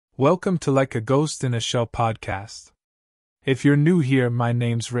Welcome to Like a Ghost in a Shell podcast. If you're new here, my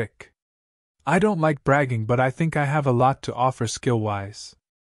name's Rick. I don't like bragging, but I think I have a lot to offer skill-wise.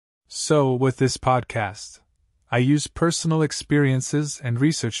 So, with this podcast, I use personal experiences and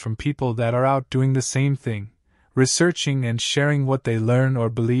research from people that are out doing the same thing, researching and sharing what they learn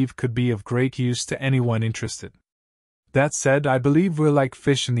or believe could be of great use to anyone interested. That said, I believe we're like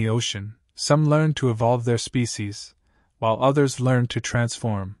fish in the ocean. Some learn to evolve their species, while others learn to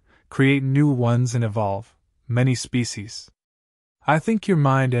transform, create new ones and evolve many species. I think your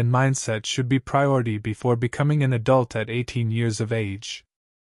mind and mindset should be priority before becoming an adult at 18 years of age.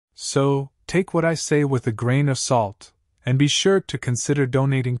 So, take what I say with a grain of salt, and be sure to consider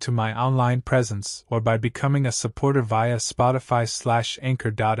donating to my online presence or by becoming a supporter via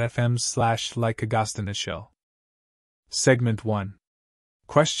Spotify/Anchor.fm/likeagostinashell. Segment 1.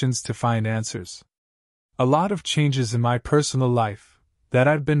 Questions to find answers. A lot of changes in my personal life that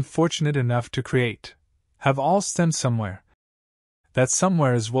I've been fortunate enough to create have all stemmed somewhere. That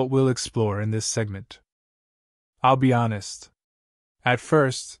somewhere is what we'll explore in this segment. I'll be honest. At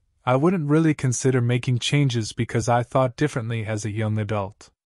first, I wouldn't really consider making changes because I thought differently as a young adult.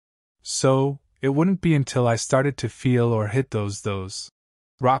 So, it wouldn't be until I started to feel or hit those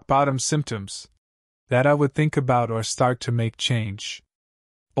rock bottom symptoms that I would think about or start to make change.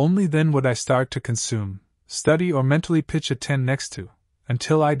 Only then would I start to consume, study, or mentally pitch a tent next to,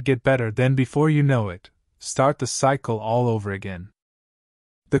 until I'd get better. Then before you know it, start the cycle all over again.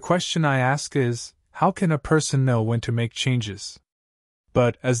 The question I ask is, how can a person know when to make changes?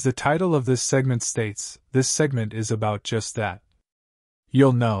 But, as the title of this segment states, this segment is about just that.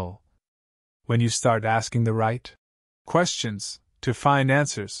 You'll know when you start asking the right questions to find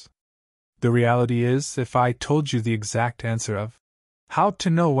answers. The reality is, if I told you the exact answer of how to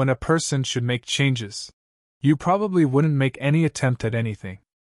know when a person should make changes, you probably wouldn't make any attempt at anything.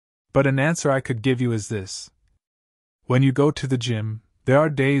 But an answer I could give you is this. When you go to the gym, there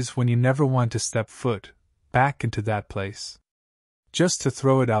are days when you never want to step foot back into that place. Just to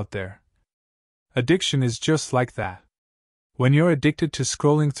throw it out there. Addiction is just like that. When you're addicted to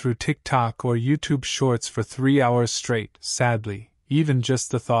scrolling through TikTok or YouTube Shorts for 3 hours straight, sadly, even just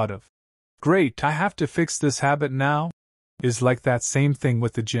the thought of, "Great, I have to fix this habit now," is like that same thing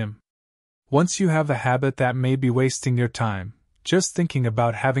with the gym. Once you have a habit that may be wasting your time, just thinking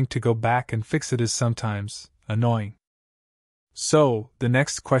about having to go back and fix it is sometimes annoying. So, the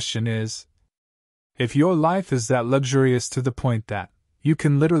next question is, if your life is that luxurious to the point that you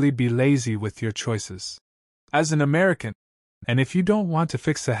can literally be lazy with your choices as an American, and if you don't want to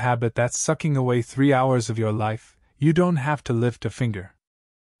fix a habit that's sucking away 3 hours of your life, you don't have to lift a finger.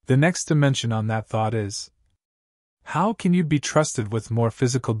 The next dimension on that thought is, how can you be trusted with more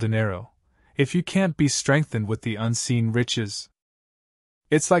physical dinero if you can't be strengthened with the unseen riches?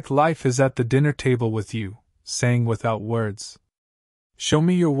 It's like life is at the dinner table with you, saying without words, "Show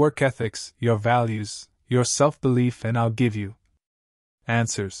me your work ethics, your values, your self-belief, and I'll give you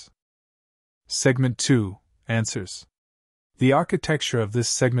answers." Segment 2, Answers. The architecture of this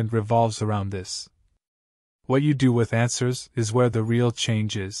segment revolves around this. What you do with answers is where the real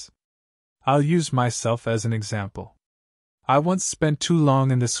change is. I'll use myself as an example. I once spent too long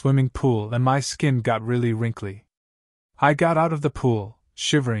in the swimming pool and my skin got really wrinkly. I got out of the pool,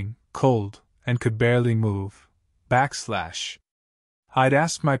 shivering, cold, and could barely move. I'd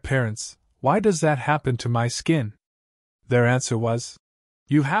asked my parents, "Why does that happen to my skin?" Their answer was,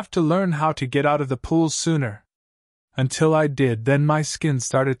 "You have to learn how to get out of the pool sooner." Until I did, then my skin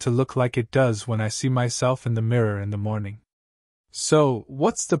started to look like it does when I see myself in the mirror in the morning. So,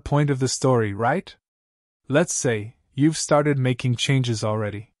 what's the point of the story, right? Let's say you've started making changes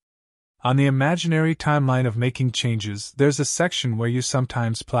already. On the imaginary timeline of making changes, there's a section where you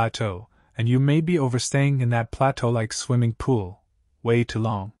sometimes plateau, and you may be overstaying in that plateau-like swimming pool way too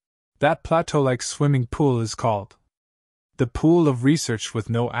long. That plateau-like swimming pool is called the pool of research with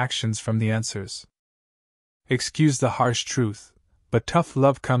no actions from the answers. Excuse the harsh truth, but tough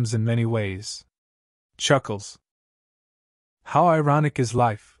love comes in many ways. Chuckles. How ironic is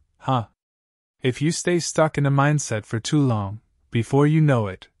life, huh? If you stay stuck in a mindset for too long, before you know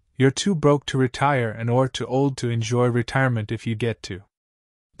it, you're too broke to retire and or too old to enjoy retirement if you get to.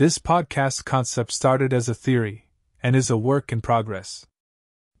 This podcast concept started as a theory, and is a work in progress.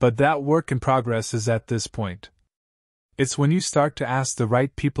 But that work in progress is at this point. It's when you start to ask the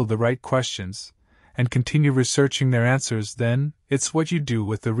right people the right questions, and continue researching their answers, then it's what you do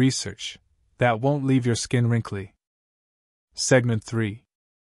with the research that won't leave your skin wrinkly. Segment 3.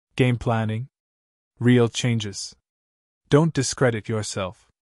 Game Planning. Real Changes. Don't discredit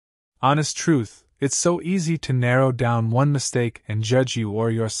yourself. Honest truth, It's so easy to narrow down one mistake and judge you or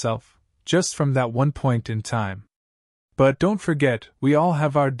yourself, just from that one point in time. But don't forget, we all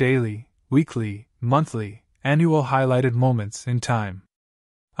have our daily, weekly, monthly, annual highlighted moments in time.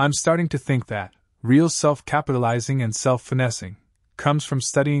 I'm starting to think that real self-capitalizing and self-finessing comes from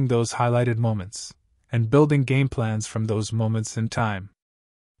studying those highlighted moments and building game plans from those moments in time.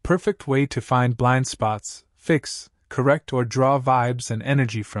 Perfect way to find blind spots, fix, correct, or draw vibes and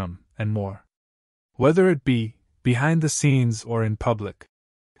energy from, and more. Whether it be behind the scenes or in public.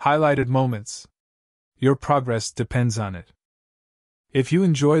 Highlighted moments. Your progress depends on it. If you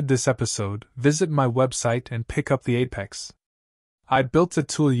enjoyed this episode, visit my website and pick up the Apex. I built a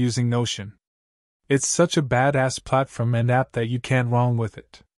tool using Notion. It's such a badass platform and app that you can't wrong with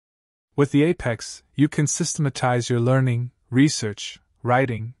it. With the Apex, you can systematize your learning, research,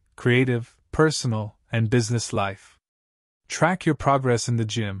 writing, creative, personal, and business life. Track your progress in the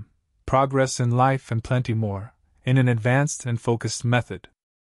gym, progress in life, and plenty more, in an advanced and focused method.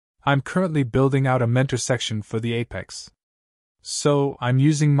 I'm currently building out a mentor section for the Apex. So, I'm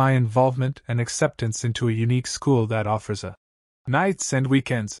using my involvement and acceptance into a unique school that offers a nights and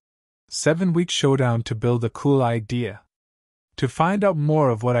weekends 7-week showdown to build a cool idea. To find out more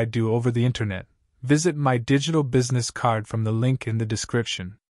of what I do over the internet, visit my digital business card from the link in the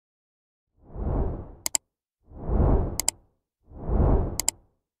description.